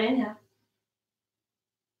here for an inhale.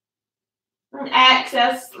 And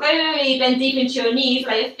exhale, slowly bend deep into your knees,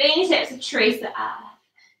 let your fingertips trace the earth.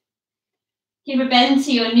 Keep a bend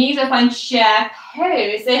to your knees or find chair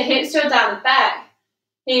pose. So hips draw down the back.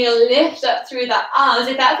 Then you'll lift up through the arms.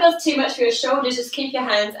 If that feels too much for your shoulders, just keep your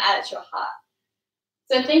hands at your heart.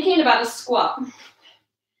 So thinking about a squat.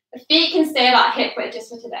 The feet can stay about hip width just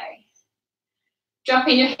for today.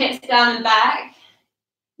 Dropping your hips down and back,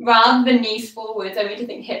 rather than knees forwards. I want you to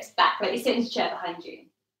think hips back, like you sit in a chair behind you.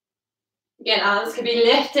 Again, arms can be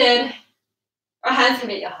lifted, or hands can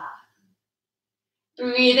be at your heart.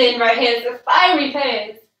 Breathe in right here as a fiery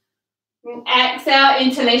pose. And exhale,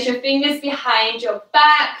 interlace your fingers behind your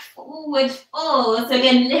back, forward fold. So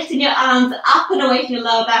again, lifting your arms up and away from your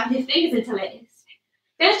lower back with your fingers interlaced.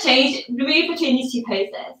 Just change, move between these two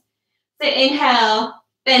poses. So inhale,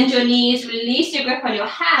 bend your knees, release your grip on your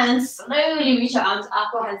hands, slowly reach your arms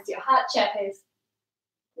up or hands to your heart, chair pose.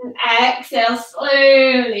 And exhale,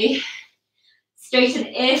 slowly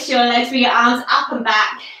straighten-ish your legs, bring your arms up and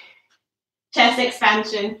back. Chest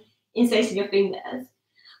expansion, interlacing your fingers.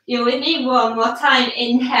 You're with me one more time.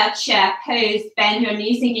 Inhale, chair pose, bend your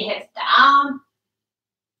knees, sink your hips down.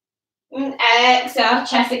 And exhale,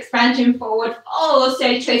 chest expansion forward.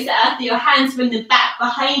 Also trace the earth with your hands from the back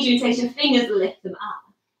behind you and take your fingers, lift them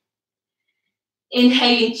up.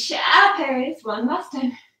 Inhaling chair pose one last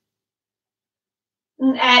time.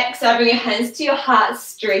 And exhale, bring your hands to your heart,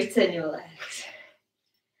 straighten your legs.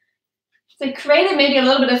 So create maybe a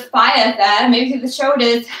little bit of fire there, maybe through the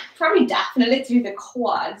shoulders, probably definitely through the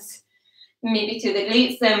quads, maybe through the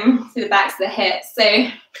glutes and through the backs of the hips. So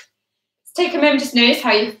let's take a moment, just notice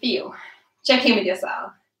how you feel. Check in with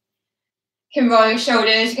yourself. You can roll your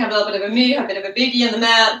shoulders, you can have a little bit of a move, have a bit of a boogie on the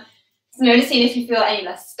mat. Just noticing if you feel any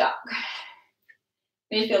less stuck.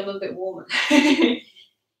 Maybe you feel a little bit warmer.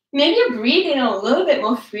 Maybe you're breathing a little bit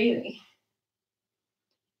more freely.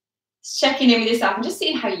 Just checking in with yourself and just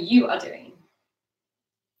seeing how you are doing.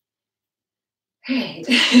 Great.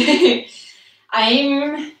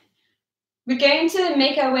 We're going to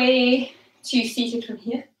make our way to seated from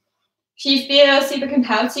here. If you feel super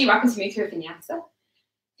compelled to, you're welcome to move through a vinyasa.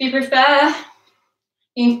 If you prefer,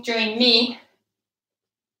 you can join me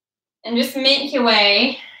and just make your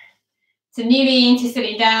way to kneeling, to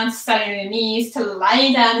sitting down, to standing on your knees, to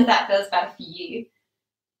lying down if that feels better for you.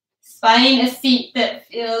 Find a seat that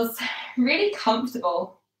feels really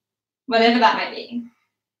comfortable, whatever that might be.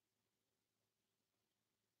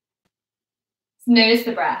 Notice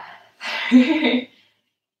the breath.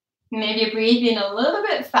 Maybe you're breathing a little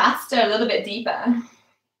bit faster, a little bit deeper.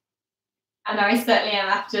 And I certainly am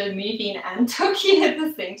after moving and talking at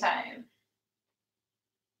the same time.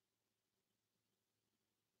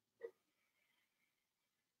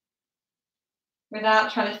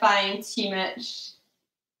 Without trying to find too much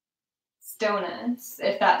stillness,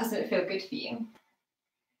 if that doesn't feel good for you.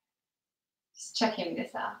 Just check in with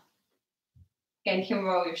yourself. Again, you can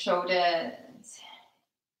roll your shoulders.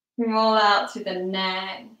 You can roll out through the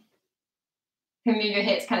neck. You can move your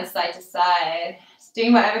hips kind of side to side. Just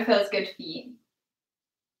doing whatever feels good for you.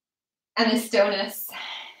 And the stillness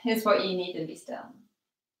is what you need to be still.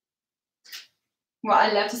 What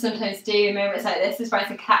I love to sometimes do in moments like this is find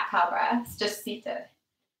some cat-cow breaths, just seated.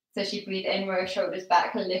 So as you breathe in, roll your shoulders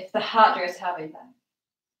back, lift the heart, draw your tailbone back.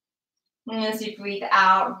 And as you breathe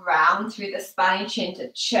out, round through the spine, chin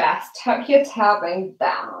to chest, tuck your tailbone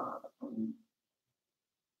down.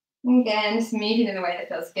 Again, just moving in a way that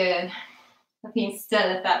feels good. Being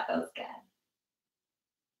still if that feels good.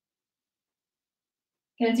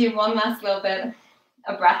 Gonna do one last little bit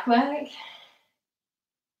of breath work.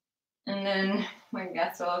 And then I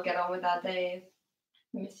guess we'll get on with our days.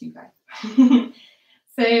 I miss you guys.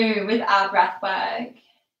 So with our breath work,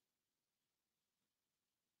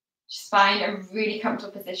 just find a really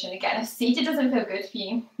comfortable position. Again, if seated doesn't feel good for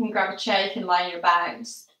you, you can grab a chair, you can lie on your back.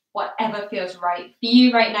 Just whatever feels right for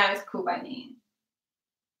you right now is cool by me.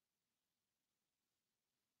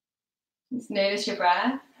 Just notice your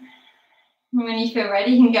breath. And when you feel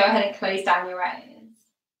ready, you can go ahead and close down your eyes.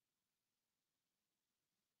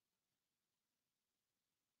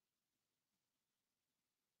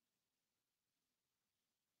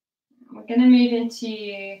 We're going to move into,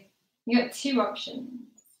 you got two options.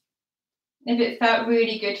 If it felt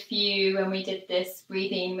really good for you when we did this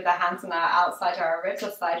breathing with our hands on our outside of our ribs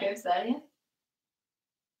or side ribs earlier,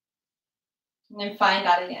 and then find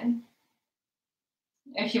that again.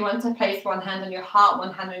 If you want to place one hand on your heart,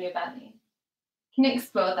 one hand on your belly, you can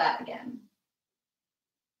explore that again.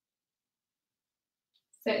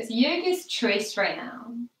 So it's yoga's choice right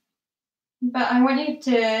now, but I want you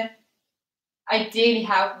to ideally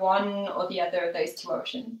have one or the other of those two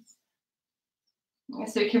options.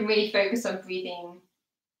 So you can really focus on breathing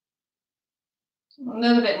a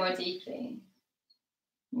little bit more deeply,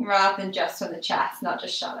 rather than just from the chest, not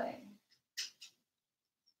just shallow.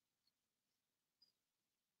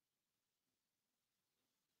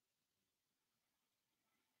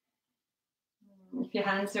 If your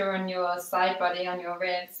hands are on your side body, on your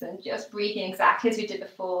ribs, and just breathing exactly as we did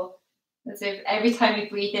before, as if every time we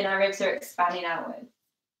breathe in, our ribs are expanding outwards.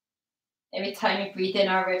 Every time we breathe in,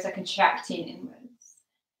 our ribs are contracting inwards.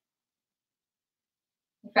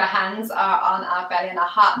 If our hands are on our belly and our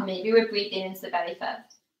heart, maybe we're breathing into the belly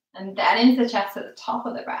first, and then into the chest at the top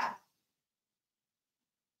of the breath.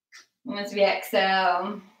 And as we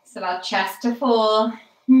exhale, so our chest to fall,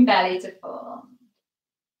 belly to fall.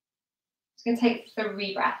 It's going to take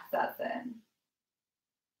 3 breaths, that's it.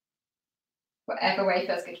 Whatever way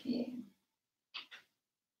feels good for you.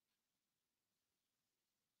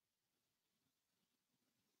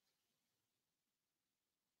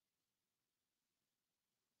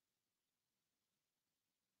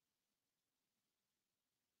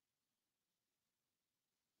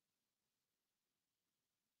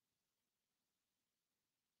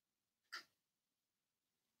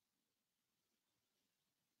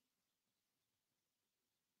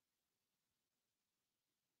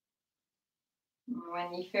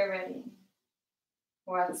 When you feel ready,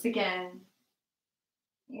 once again,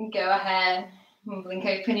 go ahead and blink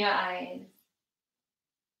open your eyes.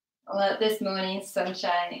 Let this morning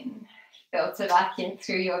sunshine filter back in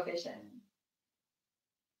through your vision.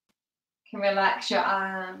 You can relax your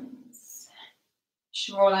arms,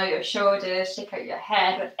 roll out your shoulders, shake out your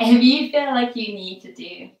head, whatever you feel like you need to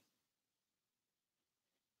do.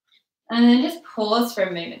 And then just pause for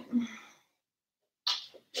a moment.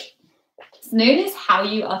 Just notice how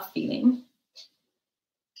you are feeling.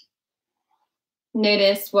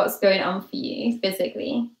 Notice what's going on for you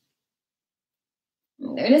physically.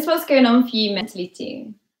 Notice what's going on for you mentally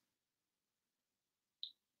too.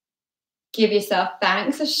 Give yourself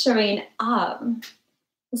thanks for showing up,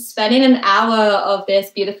 for spending an hour of this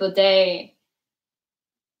beautiful day,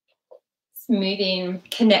 moving,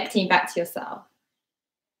 connecting back to yourself.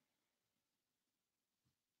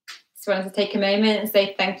 Just wanted to take a moment and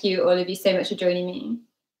say thank you, all of you, so much for joining me.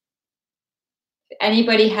 If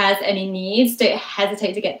anybody has any needs, don't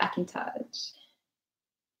hesitate to get back in touch.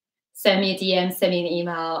 Send me a DM, send me an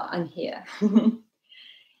email, I'm here.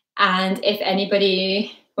 And if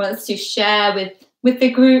anybody wants to share with the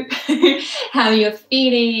group how you're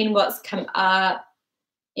feeling, what's come up,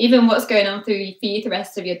 even what's going on for you the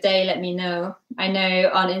rest of your day, let me know. I know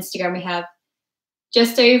on Instagram we have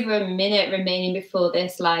just over a minute remaining before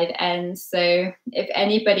this live ends. So if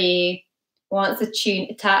anybody wants to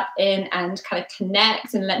tap in and kind of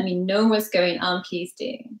connect and let me know what's going on, please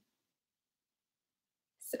do.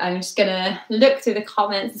 So I'm just gonna look through the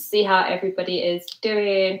comments and see how everybody is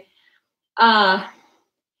doing. No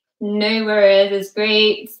worries, it's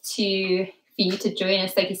great for you to join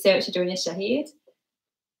us. Thank you so much for joining us, Shahid.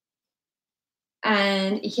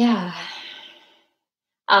 And yeah.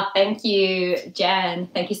 Thank you, Jen.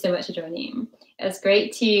 Thank you so much for joining. It was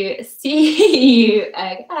great to see you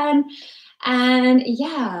again. And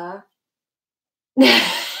yeah.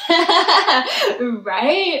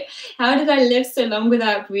 Right? How did I live so long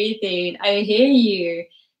without breathing? I hear you.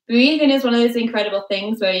 Breathing is one of those incredible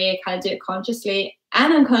things where you kind of do it consciously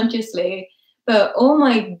and unconsciously. But oh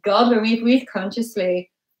my God, when we breathe consciously,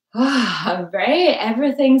 right?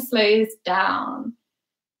 Everything slows down.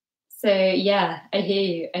 So yeah, I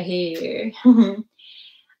hear you.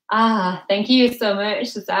 Thank you so much,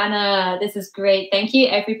 Susanna. This is great. Thank you,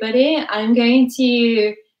 everybody. I'm going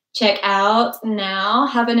to check out now.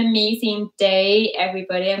 Have an amazing day,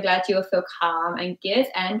 everybody. I'm glad you all feel calm and good,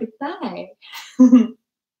 and goodbye.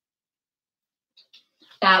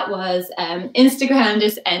 That was Instagram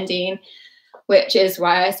just ending, which is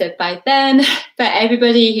why I said bye then. But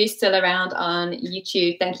everybody who's still around on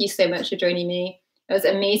YouTube, thank you so much for joining me. It was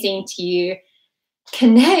amazing to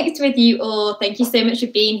connect with you all. Thank you so much for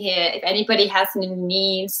being here. If anybody has any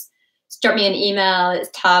needs, just drop me an email. It's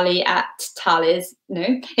Tali at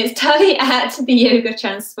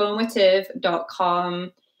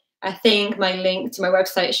theyogatransformative.com. I think my link to my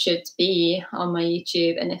website should be on my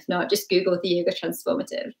YouTube. And if not, just Google The Yoga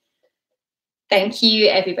Transformative. Thank you,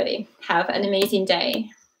 everybody. Have an amazing day.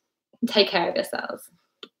 Take care of yourselves.